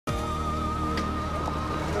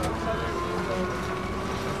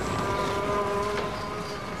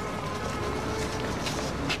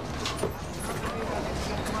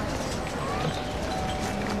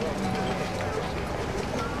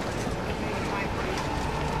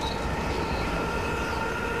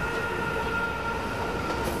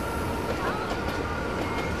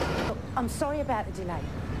I'm sorry about the delay.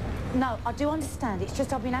 No, I do understand. It's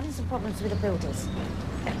just I've been having some problems with the builders.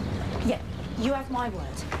 Yeah, you have my word.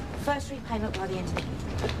 First repayment by the end of the year.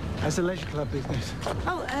 How's the leisure club business?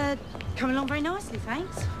 Oh, coming along very nicely,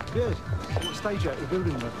 thanks. Good. What stage are you at with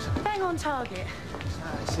building works? Bang on target.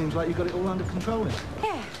 It seems like you've got it all under control then.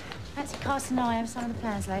 Yeah. Fancy casting an eye over some of the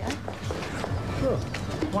plans later. Sure.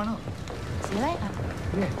 Why not? See you later.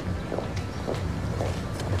 Yeah.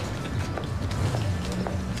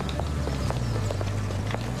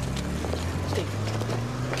 Steve,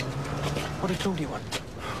 what did Claudia want?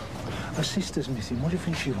 Her sister's missing. What do you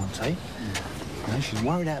think she wants, eh? You know, she's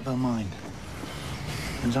worried out of her mind.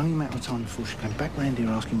 It was only a matter of time before she came back round here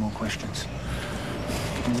asking more questions.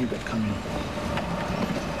 And you better come in.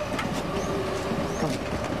 Come on.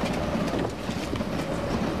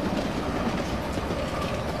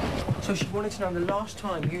 So she wanted to know the last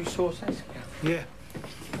time you saw Saskia? Yeah.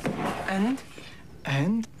 And?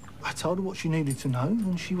 And I told her what she needed to know,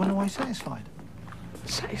 and she went away satisfied.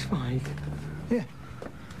 Satisfied? Yeah.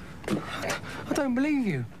 I don't believe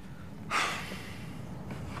you.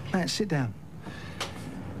 Matt, sit down.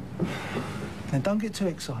 Now, don't get too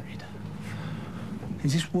excited.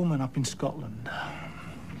 There's this woman up in Scotland.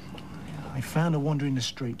 I found her wandering the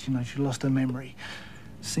streets. You know, she lost her memory.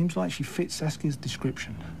 Seems like she fits Saskia's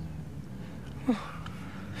description.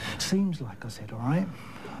 Seems like, I said, all right?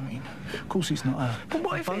 I mean, of course it's not her. But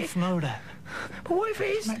what if we both know that. But what if it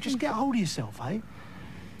is? Matt, just get hold of yourself, eh?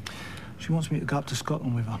 She wants me to go up to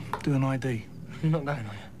Scotland with her, do an ID. You're not going,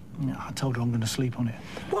 are you? Yeah, I told her I'm going to sleep on it.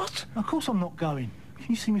 What? Of course I'm not going. Can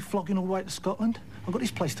you see me flogging all the way to Scotland? I've got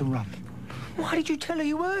this place to run. Why did you tell her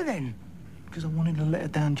you were then? Because I wanted to let her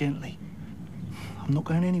down gently. I'm not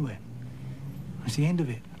going anywhere. It's the end of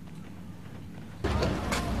it.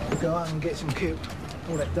 Go out and get some kip.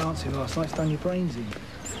 All that dancing last night's done your brains in.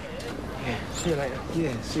 Yeah, see you later.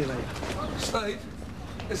 Yeah, see you later. Steve,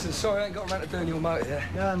 listen, sorry I ain't got around to doing your motor there.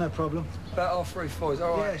 Yeah, no problem. About 3:30, is that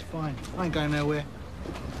all right? Yeah, it's fine. I ain't going nowhere.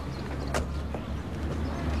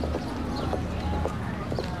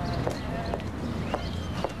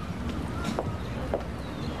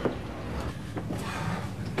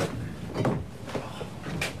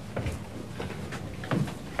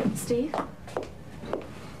 Steve?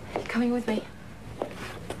 You coming with me?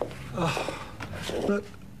 Oh, look,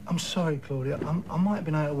 I'm sorry, Claudia. I might have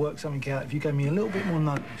been able to work something out if you gave me a little bit more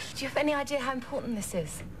notice. Do you have any idea how important this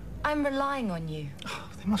is? I'm relying on you. Oh,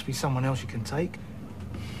 there must be someone else you can take.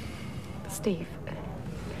 Steve,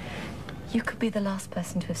 you could be the last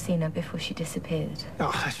person to have seen her before she disappeared.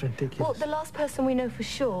 Oh, that's ridiculous. Well, the last person we know for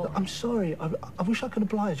sure. Look, I'm sorry. I wish I could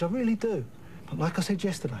oblige. I really do. But like I said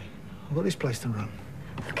yesterday, I've got this place to run.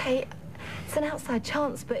 Okay, it's an outside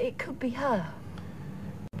chance, but it could be her.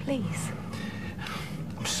 Please.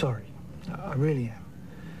 I'm sorry. I really am.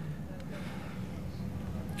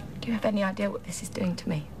 Do you have any idea what this is doing to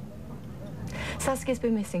me? Saskia's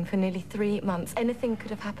been missing for nearly 3 months. Anything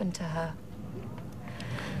could have happened to her.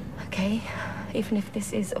 Okay, even if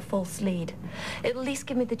this is a false lead, it'll at least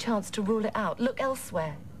give me the chance to rule it out. Look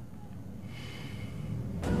elsewhere.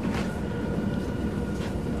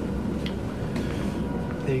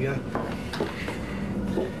 There you go.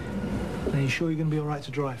 Are you sure you're going to be all right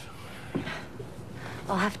to drive?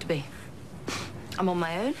 I'll have to be. I'm on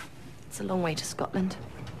my own. It's a long way to Scotland.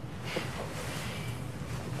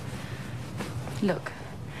 Look,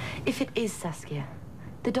 if it is Saskia,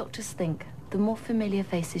 the doctors think the more familiar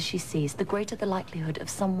faces she sees, the greater the likelihood of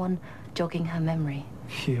someone jogging her memory.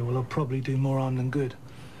 Yeah, well, I'll probably do more harm than good.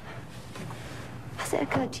 Has it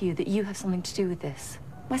occurred to you that you have something to do with this?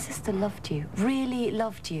 My sister loved you, really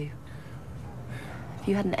loved you. If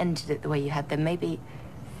you hadn't ended it the way you had, then maybe...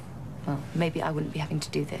 well, maybe I wouldn't be having to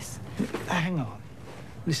do this. Hang on.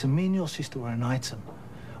 Listen, me and your sister were an item.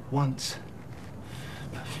 Once.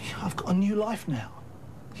 I've got a new life now.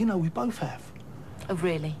 You know, we both have. Oh,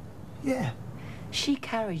 really? Yeah. She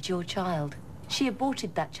carried your child. She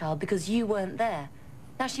aborted that child because you weren't there.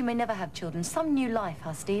 Now she may never have children. Some new life,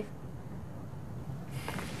 huh, Steve?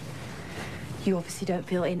 You obviously don't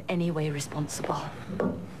feel in any way responsible.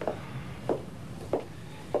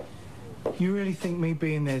 You really think me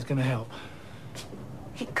being there is going to help?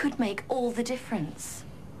 It could make all the difference.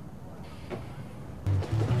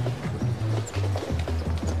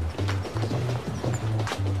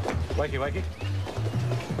 Wakey, wakey.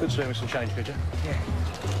 Good swim with some change, could you? Yeah.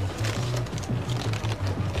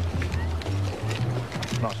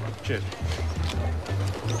 Nice one. Cheers.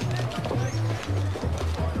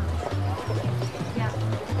 Yeah.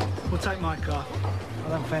 We'll take my car. I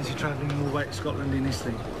don't fancy travelling all the way to Scotland in this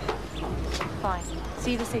thing. Fine.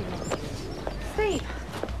 See you this evening. Steve.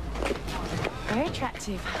 Very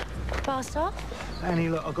attractive. Bar staff? Annie,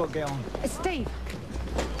 look, I've got to get on. Steve,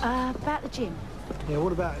 about the gym. Yeah,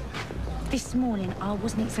 what about it? This morning, I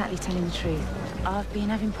wasn't exactly telling the truth. I've been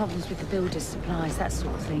having problems with the builder's supplies, that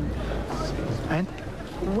sort of thing. And?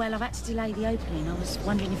 Well, I've had to delay the opening. I was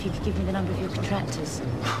wondering if you could give me the number of your contractors.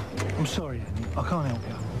 I'm sorry, Annie. I can't help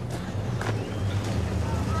you.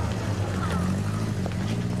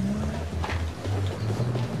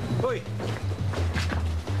 Oi!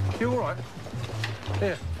 You all right?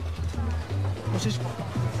 Here. What's this?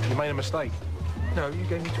 You made a mistake. No, you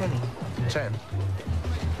gave me 20. 10.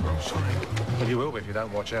 Oh, sorry. Well, you will be if you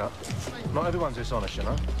don't watch out. Not everyone's dishonest, you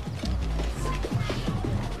know.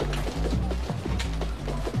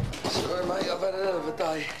 Sorry, mate, I've had a hell of a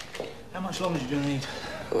day. How much longer do you need?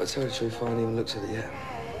 Oh, I tell you the truth, I haven't even looked at it yet.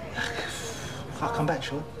 I'll come back,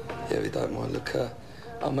 sure. Yeah, if you don't mind, look,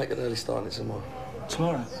 I'll make an early start on it tomorrow.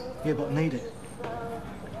 Tomorrow? Yeah, but I need it.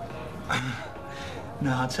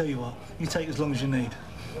 No, I'll tell you what. You take as long as you need.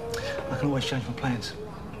 I can always change my plans.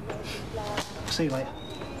 See you later.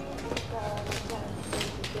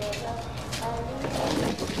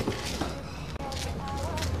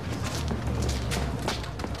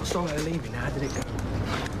 I saw her leaving. How did it go?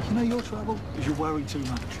 You know your trouble is you worry too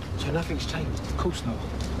much. So nothing's changed? Of course not.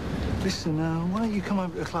 Listen, why don't you come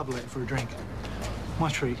over to the club later for a drink? My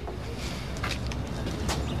treat.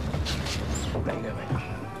 There you go, mate.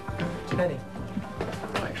 Penny.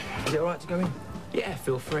 Right. Is it all right to go in? Yeah,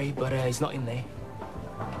 feel free, but he's not in there.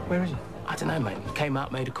 Where is he? I don't know, mate. Came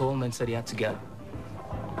out, made a call, and then said he had to go.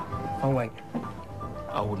 I'll wait.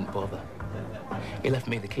 I wouldn't bother. He left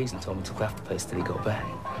me the keys and told me to look after the place till he got back.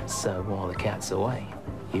 So while the cat's away,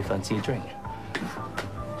 you fancy a drink?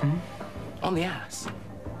 Hmm? On the ass.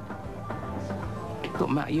 Look,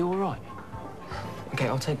 Matt, you all right? OK,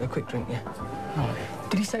 I'll take a quick drink, yeah. Oh.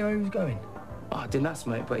 Did he say where he was going? Oh, I didn't ask,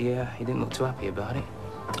 mate, but yeah, he didn't look too happy about it.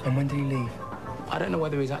 And when did he leave? I don't know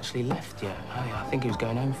whether he's actually left yet. I think he was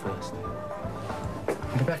going home first.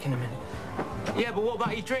 I'll be back in a minute. Yeah, but what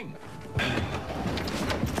about your drink?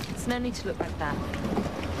 There's no need to look like that.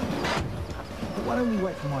 Why don't we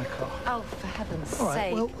wait for my car? Oh, for heaven's All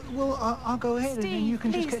right, sake. well, I'll go ahead and then you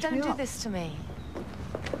can Steve, just catch please me don't do up. this to me.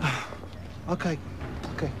 Okay.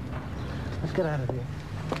 Let's get out of here.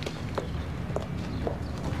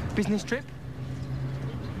 Business trip?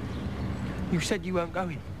 You said you weren't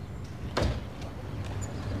going.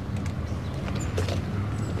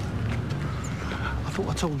 I thought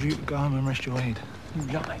I told you to go home and rest your head. You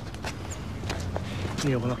lied.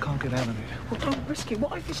 Yeah, well, I can't get out of it. Well, don't risk it.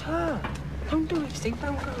 What if it's her? Don't do it, Steve.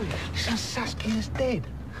 Don't go. Listen, Saskia's dead.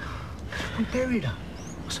 We buried her.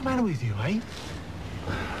 What's the matter with you, eh?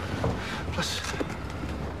 Plus,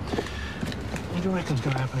 what do you reckon's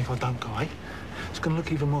going to happen if I don't go, eh? It's going to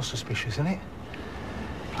look even more suspicious, isn't it?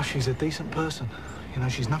 Plus, she's a decent person. You know,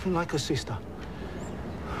 she's nothing like her sister.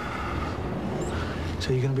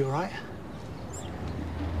 So you're going to be all right?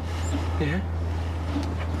 Yeah?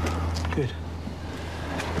 Good.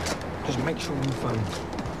 Just make sure you phone.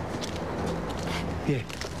 Yeah.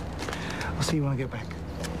 I'll see you when I get back.